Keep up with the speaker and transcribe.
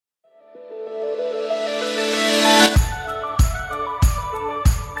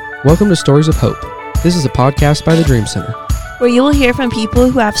Welcome to Stories of Hope. This is a podcast by the Dream Center. Where you will hear from people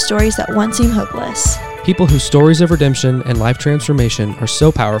who have stories that once seemed hopeless. People whose stories of redemption and life transformation are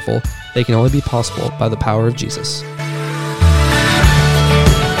so powerful, they can only be possible by the power of Jesus.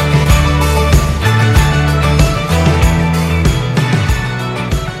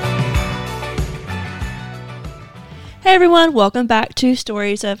 Hey everyone, welcome back to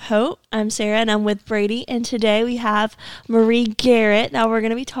Stories of Hope. I'm Sarah and I'm with Brady, and today we have Marie Garrett that we're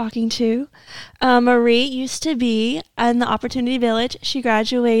going to be talking to. Marie used to be in the Opportunity Village. She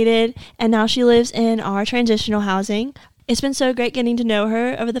graduated and now she lives in our transitional housing. It's been so great getting to know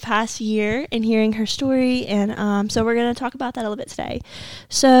her over the past year and hearing her story, and so we're going to talk about that a little bit today.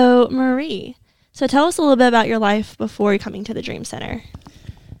 So Marie, tell us a little bit about your life before coming to the Dream Center.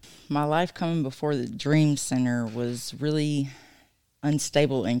 My life coming before the Dream Center was really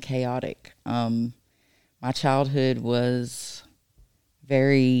unstable and chaotic. My childhood was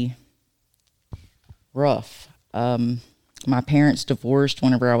very rough. My parents divorced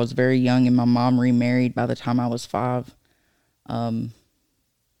whenever I was very young, and my mom remarried by the time I was 5 to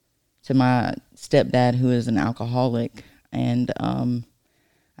my stepdad, who is an alcoholic. And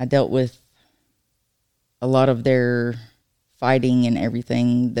I dealt with a lot of their fighting and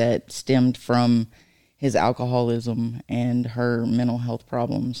everything that stemmed from his alcoholism and her mental health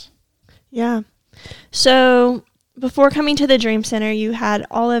problems. Yeah. So before coming to the Dream Center, you had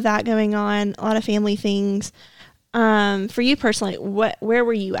all of that going on, a lot of family things. For you personally, where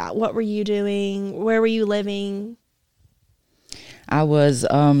were you at? What were you doing? Where were you living? I was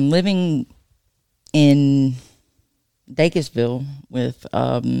living in Dacusville with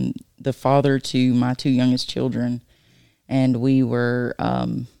the father to my 2 youngest children. And we were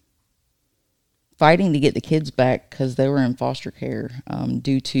fighting to get the kids back because they were in foster care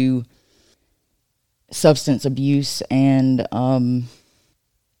due to substance abuse and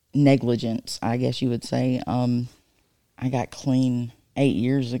negligence, I guess you would say. I got clean 8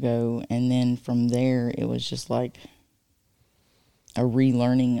 years ago, and then from there it was just like a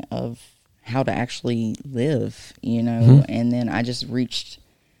relearning of how to actually live, you know. Mm-hmm. And then I just reached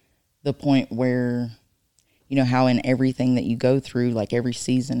the point where, you know, how in everything that you go through, like every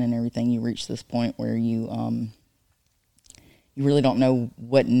season and everything, you reach this point where you really don't know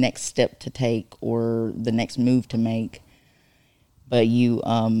what next step to take or the next move to make, but you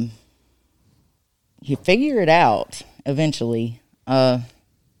figure it out eventually. What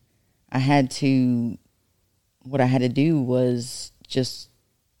I had to do was just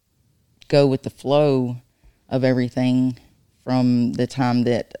go with the flow of everything from the time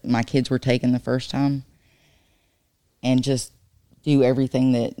that my kids were taken the first time, and just do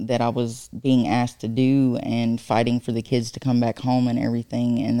everything that I was being asked to do, and fighting for the kids to come back home and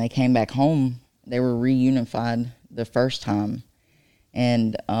everything. And they came back home. They were reunified the first time.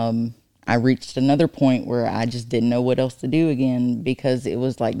 And I reached another point where I just didn't know what else to do again, because it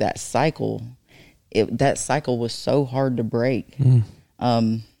was like that cycle. That cycle was so hard to break.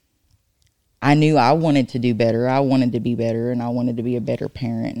 I knew I wanted to do better. I wanted to be better, and I wanted to be a better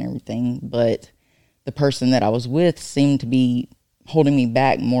parent and everything. But the person that I was with seemed to be holding me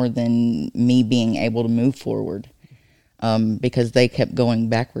back more than me being able to move forward, because they kept going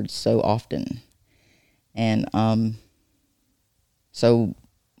backwards so often. And so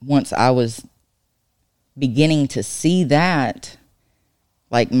once I was beginning to see that,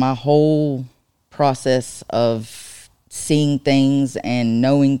 like my whole process of seeing things and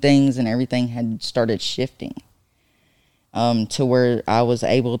knowing things and everything had started shifting, to where I was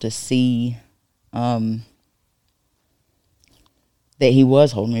able to see that he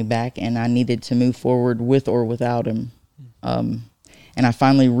was holding me back, and I needed to move forward with or without him. And I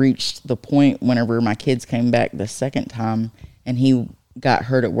finally reached the point whenever my kids came back the second time, and he got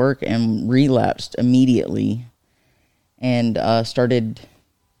hurt at work and relapsed immediately, and started.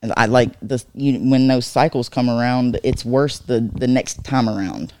 I like this. When those cycles come around, it's worse the next time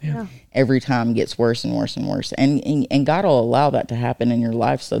around. Yeah. Every time gets worse and worse and worse, and God will allow that to happen in your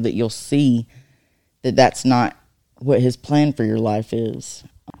life so that you'll see that that's not what his plan for your life is.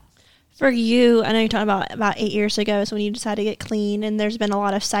 For you, I know you're talking about 8 years ago is when you decided to get clean, and there's been a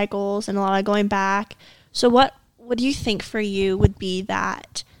lot of cycles and a lot of going back. So what do you think for you would be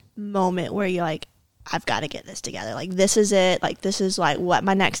that moment where you're like, I've got to get this together. Like, this is it. Like, this is like what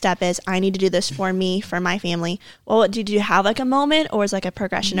my next step is. I need to do this for me, for my family. Well, did you have like a moment, or is like a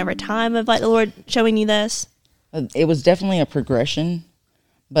progression over time of like the Lord showing you this? It was definitely a progression.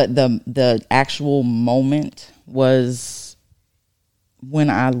 But the actual moment was when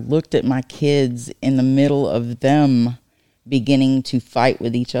I looked at my kids in the middle of them beginning to fight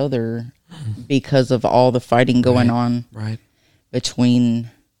with each other because of all the fighting going on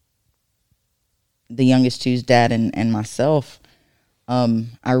between the youngest two's dad and myself,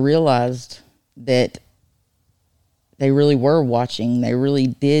 I realized that they really were watching. They really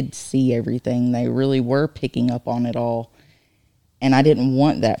did see everything. They really were picking up on it all. And I didn't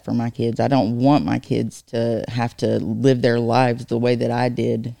want that for my kids. I don't want my kids to have to live their lives the way that I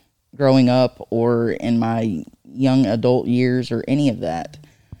did growing up or in my young adult years or any of that.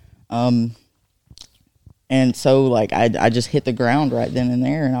 And so, like, I just hit the ground right then and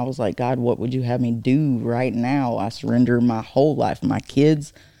there, and I was like, God, what would you have me do right now? I surrender my whole life, my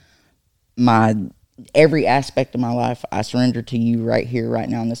kids, every aspect of my life, I surrender to you right here, right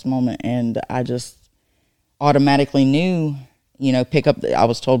now in this moment. And I just automatically knew, I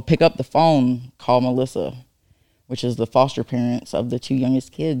was told, pick up the phone, call Melissa, which is the foster parents of the two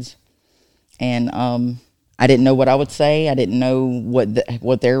youngest kids. And I didn't know what I would say. I didn't know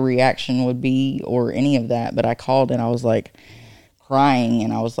what their reaction would be or any of that. But I called and I was like crying,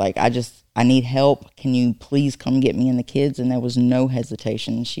 and I was like, I need help. Can you please come get me and the kids? And there was no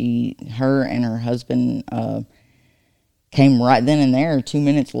hesitation. Her and her husband came right then and there 2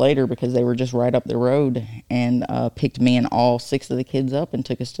 minutes later, because they were just right up the road, and picked me and all 6 of the kids up and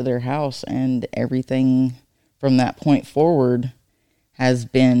took us to their house. And everything from that point forward has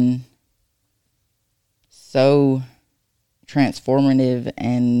been so transformative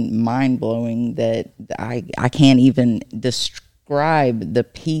and mind-blowing that I can't even describe the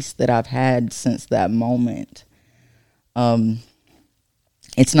peace that I've had since that moment.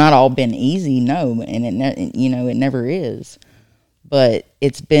 It's not all been easy, no, and it never is, but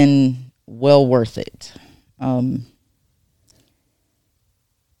it's been well worth it. I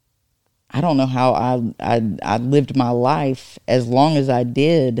don't know how I lived my life as long as I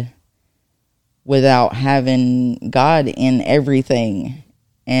did without having God in everything.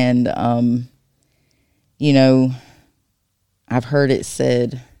 And I've heard it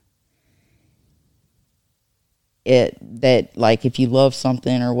said that like, if you love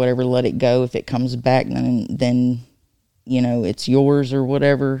something or whatever, let it go. If it comes back, then it's yours or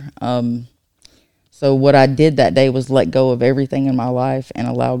whatever. So what I did that day was let go of everything in my life and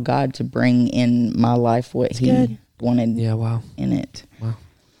allow God to bring in my life what He wanted in it. Wow.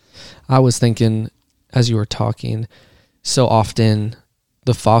 I was thinking, as you were talking, so often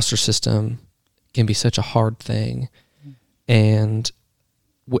the foster system can be such a hard thing. And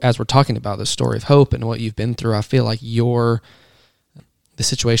as we're talking about the story of hope and what you've been through, I feel like the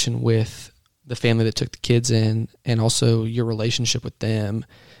situation with the family that took the kids in, and also your relationship with them,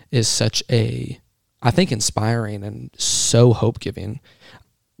 is such I think, inspiring and so hope-giving.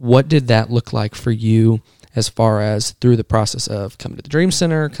 What did that look like for you as far as through the process of coming to the Dream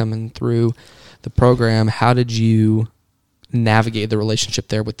Center, coming through the program? How did you navigate the relationship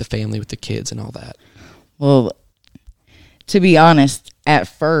there with the family, with the kids and all that? Well, to be honest, at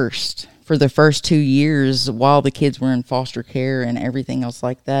first, for the first 2 years, while the kids were in foster care and everything else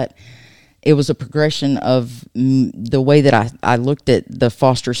like that, it was a progression of the way that I looked at the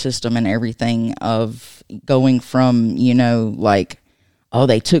foster system and everything, of going from, like, oh,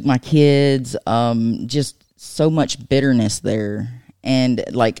 they took my kids, just so much bitterness there. And,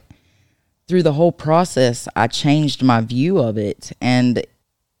 like, through the whole process, I changed my view of it. And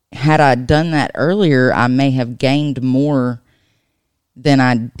had I done that earlier, I may have gained more than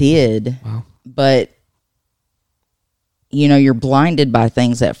I did. Wow. But you're blinded by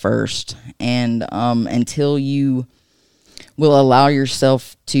things at first, and until you will allow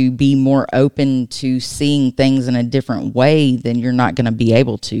yourself to be more open to seeing things in a different way, then you're not going to be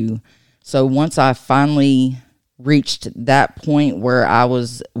able to. So once I finally reached that point where I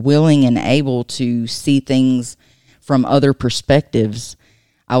was willing and able to see things from other perspectives,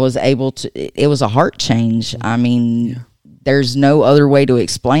 I was able to, it was a heart change. I mean, there's no other way to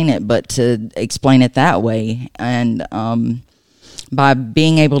explain it but to explain it that way. And by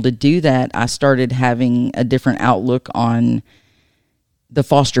being able to do that, I started having a different outlook on the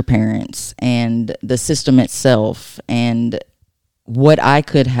foster parents and the system itself, and what I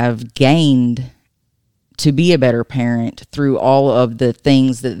could have gained to be a better parent through all of the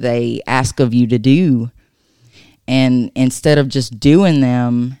things that they ask of you to do. And instead of just doing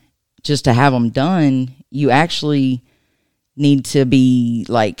them just to have them done, you actually need to be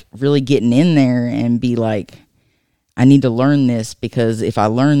like really getting in there and be like, I need to learn this, because if I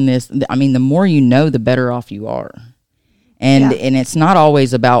learn this, I mean, the more you know, the better off you are. And and it's not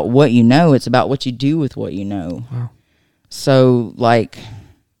always about what you know, it's about what you do with what you know. Wow. So, like,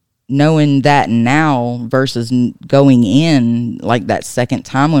 knowing that now versus going in, like that second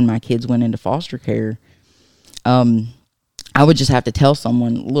time when my kids went into foster care, I would just have to tell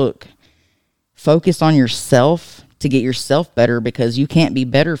someone, look, focus on yourself to get yourself better, because you can't be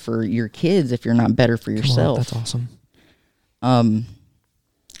better for your kids if you're not better for yourself. That's awesome.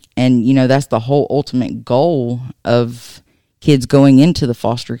 And, you know, that's the whole ultimate goal of kids going into the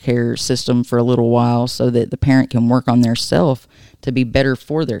foster care system for a little while, so that the parent can work on their self to be better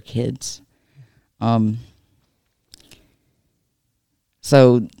for their kids.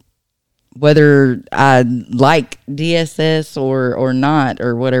 So whether I like DSS or not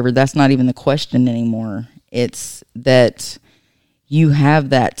or whatever, that's not even the question anymore. It's that you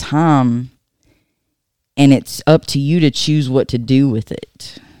have that time, and it's up to you to choose what to do with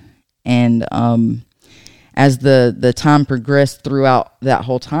it. And as the time progressed throughout that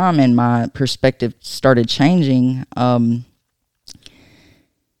whole time, and my perspective started changing,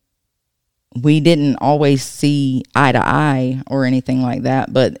 we didn't always see eye to eye or anything like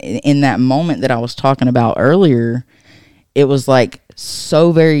that. But in that moment that I was talking about earlier, it was like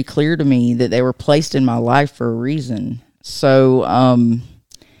so very clear to me that they were placed in my life for a reason. So,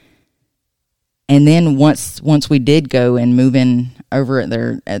 and then once we did go and move in over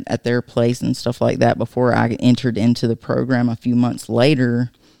at their place and stuff like that, before I entered into the program a few months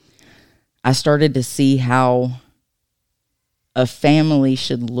later, I started to see how a family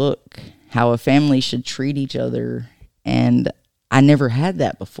should look, how a family should treat each other. And I never had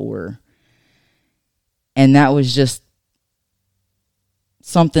that before. And that was just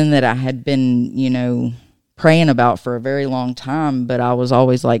something that I had been, you know, praying about for a very long time, but I was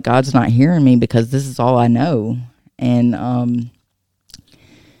always like, God's not hearing me, because this is all I know. And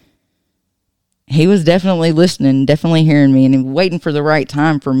he was definitely listening, definitely hearing me, and waiting for the right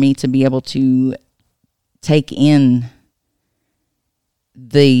time for me to be able to take in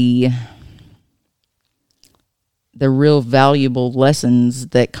the real valuable lessons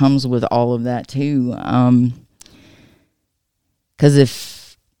that comes with all of that too. Because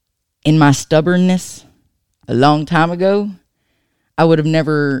if in my stubbornness a long time ago, I would have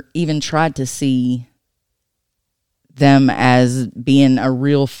never even tried to see them as being a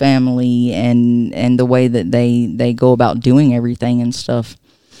real family, and the way that they go about doing everything and stuff.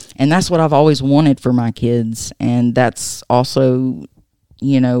 And that's what I've always wanted for my kids. And that's also,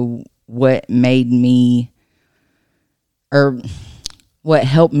 you know, what made me, or what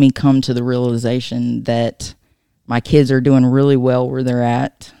helped me come to the realization that my kids are doing really well where they're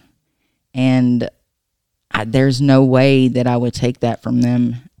at. And there's no way that I would take that from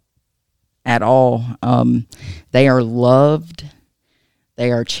them at all. They are loved.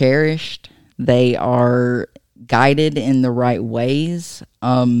 They are cherished. They are guided in the right ways.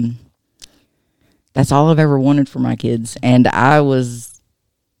 That's all I've ever wanted for my kids. And I was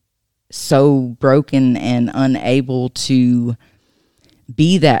so broken and unable to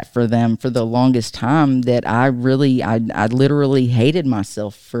be that for them for the longest time, that I literally hated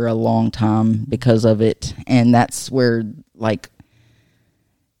myself for a long time because of it. And that's where, like,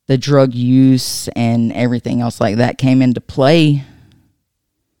 the drug use and everything else like that came into play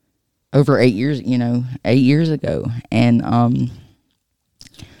over 8 years ago. And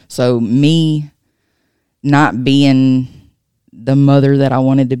so me not being the mother that I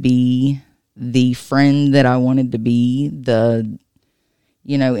wanted to be, the friend that I wanted to be,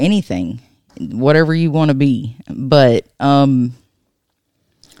 anything, whatever you want to be, but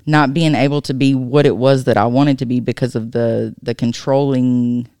not being able to be what it was that I wanted to be because of the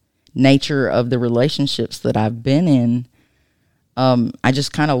controlling nature of the relationships that I've been in. I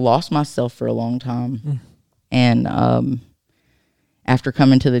just kind of lost myself for a long time. And after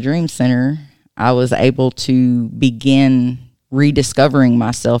coming to the Dream Center, I was able to begin rediscovering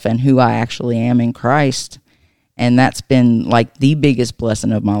myself and who I actually am in Christ. And that's been like the biggest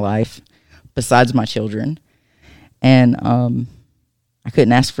blessing of my life, besides my children. And I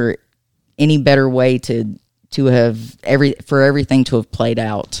couldn't ask for any better way to have everything to have played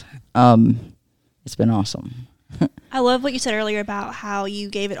out. It's been awesome. I love what you said earlier about how you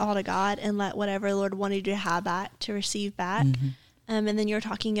gave it all to God and let whatever the Lord wanted you to have back to receive back. Mm-hmm. And then you were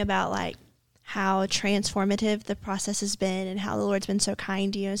talking about like how transformative the process has been and how the Lord's been so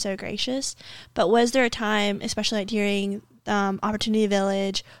kind to you and so gracious. But was there a time, especially like during Opportunity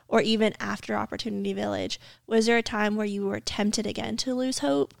Village or even after Opportunity Village, was there a time where you were tempted again to lose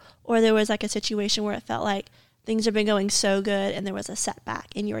hope, or there was like a situation where it felt like things have been going so good and there was a setback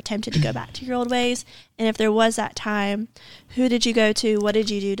and you were tempted to go back to your old ways? And if there was that time, who did you go to? What did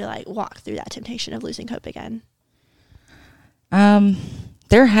you do to like walk through that temptation of losing hope again?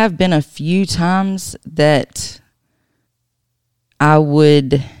 There have been a few times that I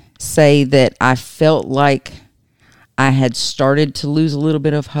would say that I felt like I had started to lose a little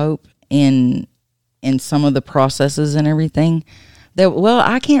bit of hope in some of the processes and everything.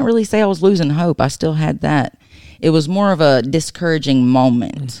 I can't really say I was losing hope. I still had that. it was more of a discouraging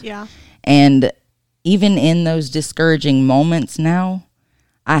moment. Yeah. And even in those discouraging moments now,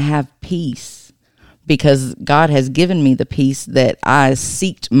 I have peace because God has given me the peace that I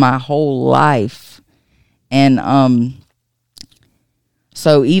seeked my whole life. And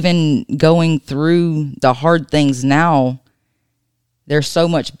so even going through the hard things now, they're so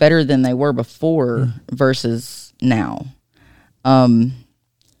much better than they were before versus now.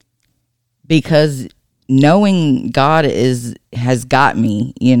 Because knowing God has got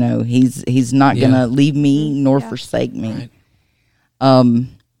me, you know, he's not gonna leave me nor forsake me. Right.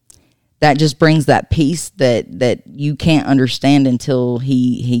 That just brings that peace that you can't understand until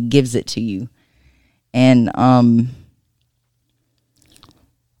he gives it to you. And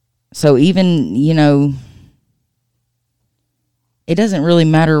so even, you know, it doesn't really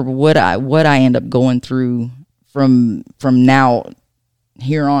matter what I end up going through from now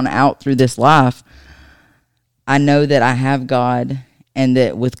here on out through this life. I know that I have God, and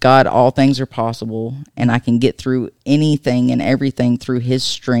that with God all things are possible, and I can get through anything and everything through his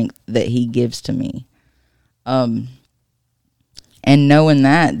strength that he gives to me. And knowing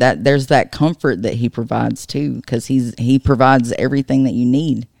that there's that comfort that he provides too, because he provides everything that you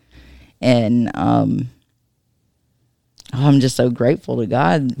need. And I'm just so grateful to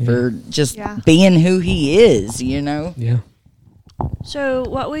God for just being who he is, you know? Yeah. So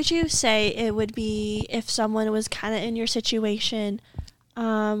what would you say it would be if someone was kind of in your situation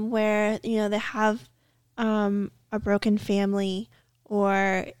where, you know, they have a broken family,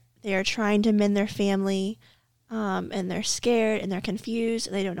 or they're trying to mend their family, and they're scared and they're confused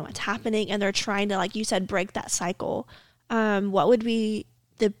and they don't know what's happening, and they're trying to, like you said, break that cycle? What would be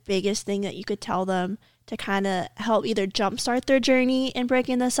the biggest thing that you could tell them to kind of help either jumpstart their journey in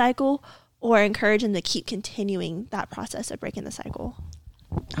breaking the cycle, or encourage them to keep continuing that process of breaking the cycle?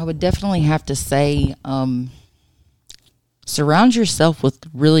 I would definitely have to say, surround yourself with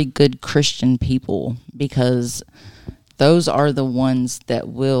really good Christian people, because those are the ones that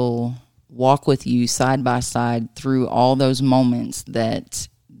will walk with you side by side through all those moments that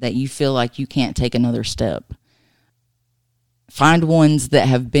you feel like you can't take another step. Find ones that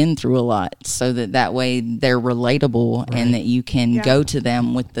have been through a lot, so that way they're relatable, right, and that you can go to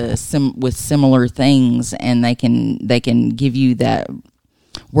them with with similar things, and they can give you that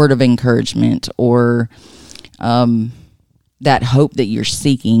word of encouragement, or that hope that you're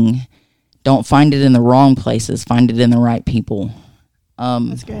seeking. Don't find it in the wrong places. Find it in the right people.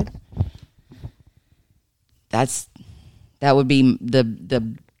 That's good. That would be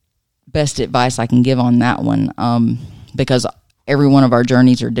the best advice I can give on that one. Because every one of our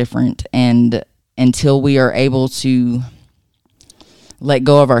journeys are different, and until we are able to let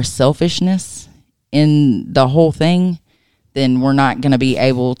go of our selfishness in the whole thing, then we're not going to be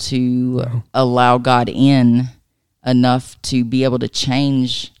able to allow God in enough to be able to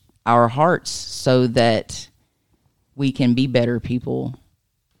change our hearts so that we can be better people.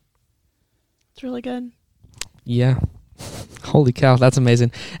 It's really good. Yeah. Holy cow, that's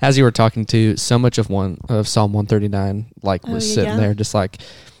amazing. As you were talking to, so much of Psalm 139 was sitting there, just like,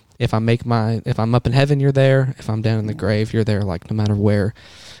 if I'm up in heaven, you're there. If I'm down in the grave, you're there. Like, no matter where,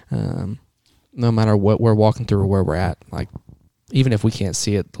 no matter what we're walking through or where we're at, like, even if we can't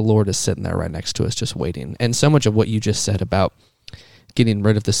see it, the Lord is sitting there right next to us, just waiting. And so much of what you just said about getting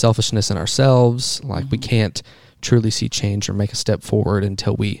rid of the selfishness in ourselves, like, we can't truly see change or make a step forward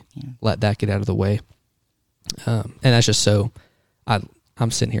until we let that get out of the way. And that's just so,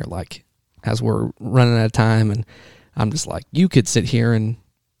 I'm sitting here like, as we're running out of time, and I'm just like, you could sit here and,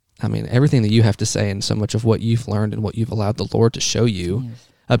 I mean, everything that you have to say and so much of what you've learned and what you've allowed the Lord to show you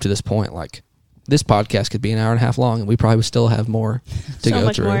up to this point, like, this podcast could be an hour and a half long, and we probably would still have more to so go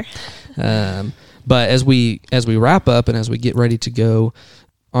much through. More. But as we wrap up and as we get ready to go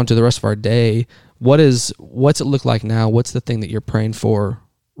onto the rest of our day, what's it look like now? What's the thing that you're praying for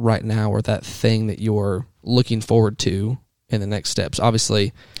right now, or that thing that you're looking forward to in the next steps?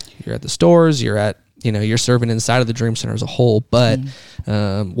 Obviously, you're at the stores, you're serving inside of the Dream Center as a whole, but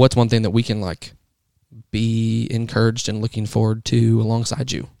what's one thing that we can, like, be encouraged and looking forward to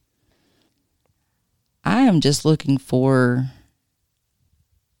alongside you? I am just looking for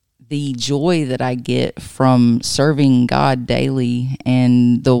the joy that I get from serving God daily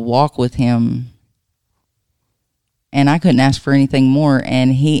and the walk with Him. And I couldn't ask for anything more. And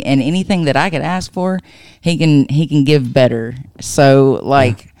anything that I could ask for, He can give better. So,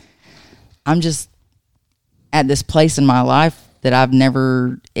 like, I'm just at this place in my life that I've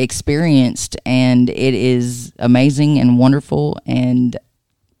never experienced, and it is amazing and wonderful. And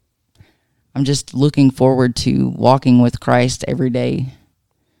I'm just looking forward to walking with Christ every day.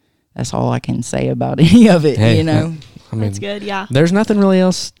 that's all I can say about any of it. Hey, you know, I mean, That's good. Yeah. there's nothing really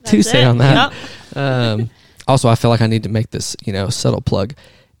else to That's say it. on that. Yep. Also, I feel like I need to make this, subtle plug.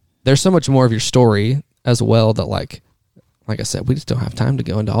 There's so much more of your story as well that, like I said, we just don't have time to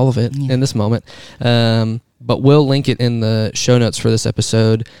go into all of it in this moment. But we'll link it in the show notes for this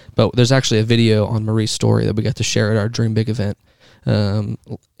episode. But there's actually a video on Marie's story that we got to share at our Dream Big event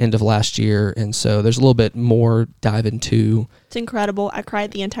end of last year. And so there's a little bit more dive into. It's incredible. I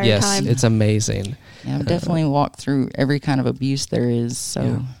cried the entire Yes, time. it's amazing. yeah, I've definitely walked through every kind of abuse there is.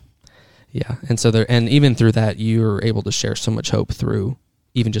 So Yeah. And so and even through that, you're able to share so much hope through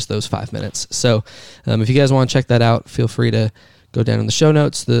even just those 5 minutes. So if you guys want to check that out, feel free to go down in the show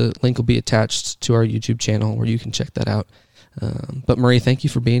notes. The link will be attached to our YouTube channel where you can check that out. But Marie, thank you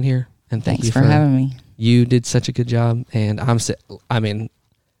for being here. And thanks for having me. You did such a good job. And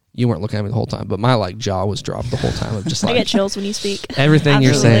you weren't looking at me the whole time, but my jaw was dropped the whole time of just I get chills when you speak. Everything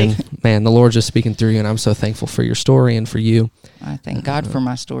you're Absolutely. saying, man, the Lord's just speaking through you. And I'm so thankful for your story and for you. I thank God for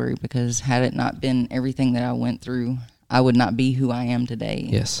my story, because had it not been everything that I went through, I would not be who I am today.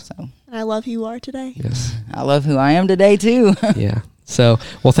 Yes. So And I love who you are today. Yes. I love who I am today too. Yeah. So,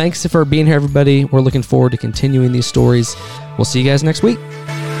 well, thanks for being here, everybody. We're looking forward to continuing these stories. We'll see you guys next week.